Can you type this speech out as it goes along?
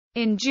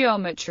In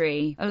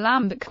geometry, a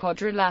Lambert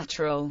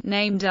quadrilateral,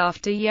 named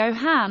after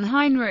Johann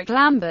Heinrich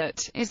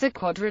Lambert, is a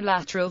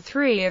quadrilateral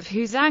three of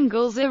whose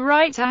angles are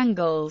right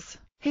angles.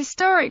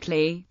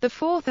 Historically, the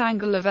fourth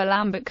angle of a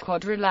Lambert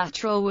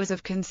quadrilateral was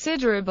of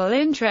considerable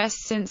interest,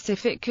 since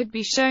if it could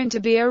be shown to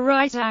be a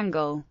right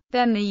angle,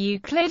 then the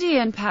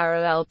Euclidean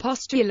parallel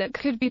postulate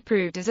could be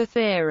proved as a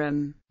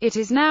theorem. It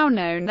is now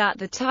known that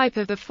the type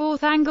of the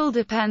fourth angle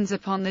depends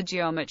upon the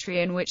geometry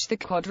in which the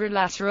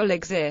quadrilateral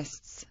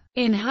exists.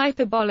 In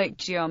hyperbolic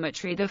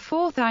geometry, the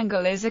fourth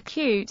angle is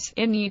acute,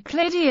 in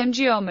Euclidean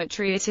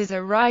geometry it is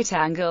a right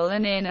angle,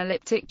 and in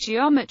elliptic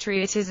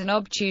geometry it is an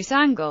obtuse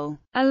angle.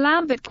 A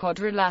Lambert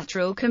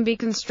quadrilateral can be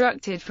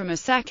constructed from a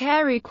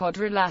Sacchari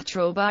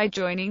quadrilateral by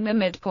joining the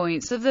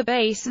midpoints of the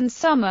base and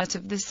summit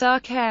of the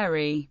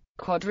Sacchari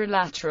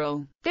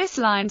quadrilateral. This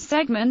line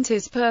segment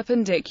is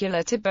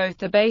perpendicular to both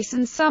the base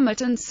and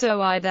summit, and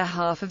so either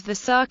half of the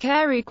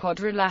Sacchari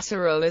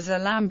quadrilateral is a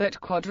Lambert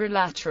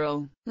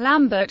quadrilateral.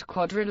 Lambert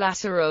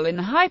quadrilateral in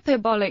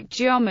hyperbolic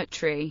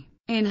geometry.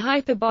 In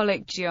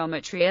hyperbolic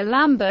geometry, a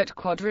Lambert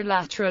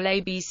quadrilateral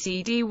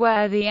ABCD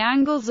where the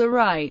angles are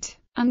right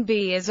and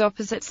B is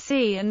opposite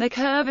C and the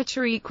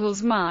curvature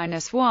equals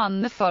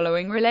 -1. The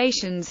following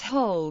relations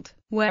hold,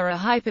 where are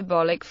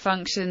hyperbolic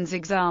functions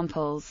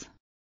examples.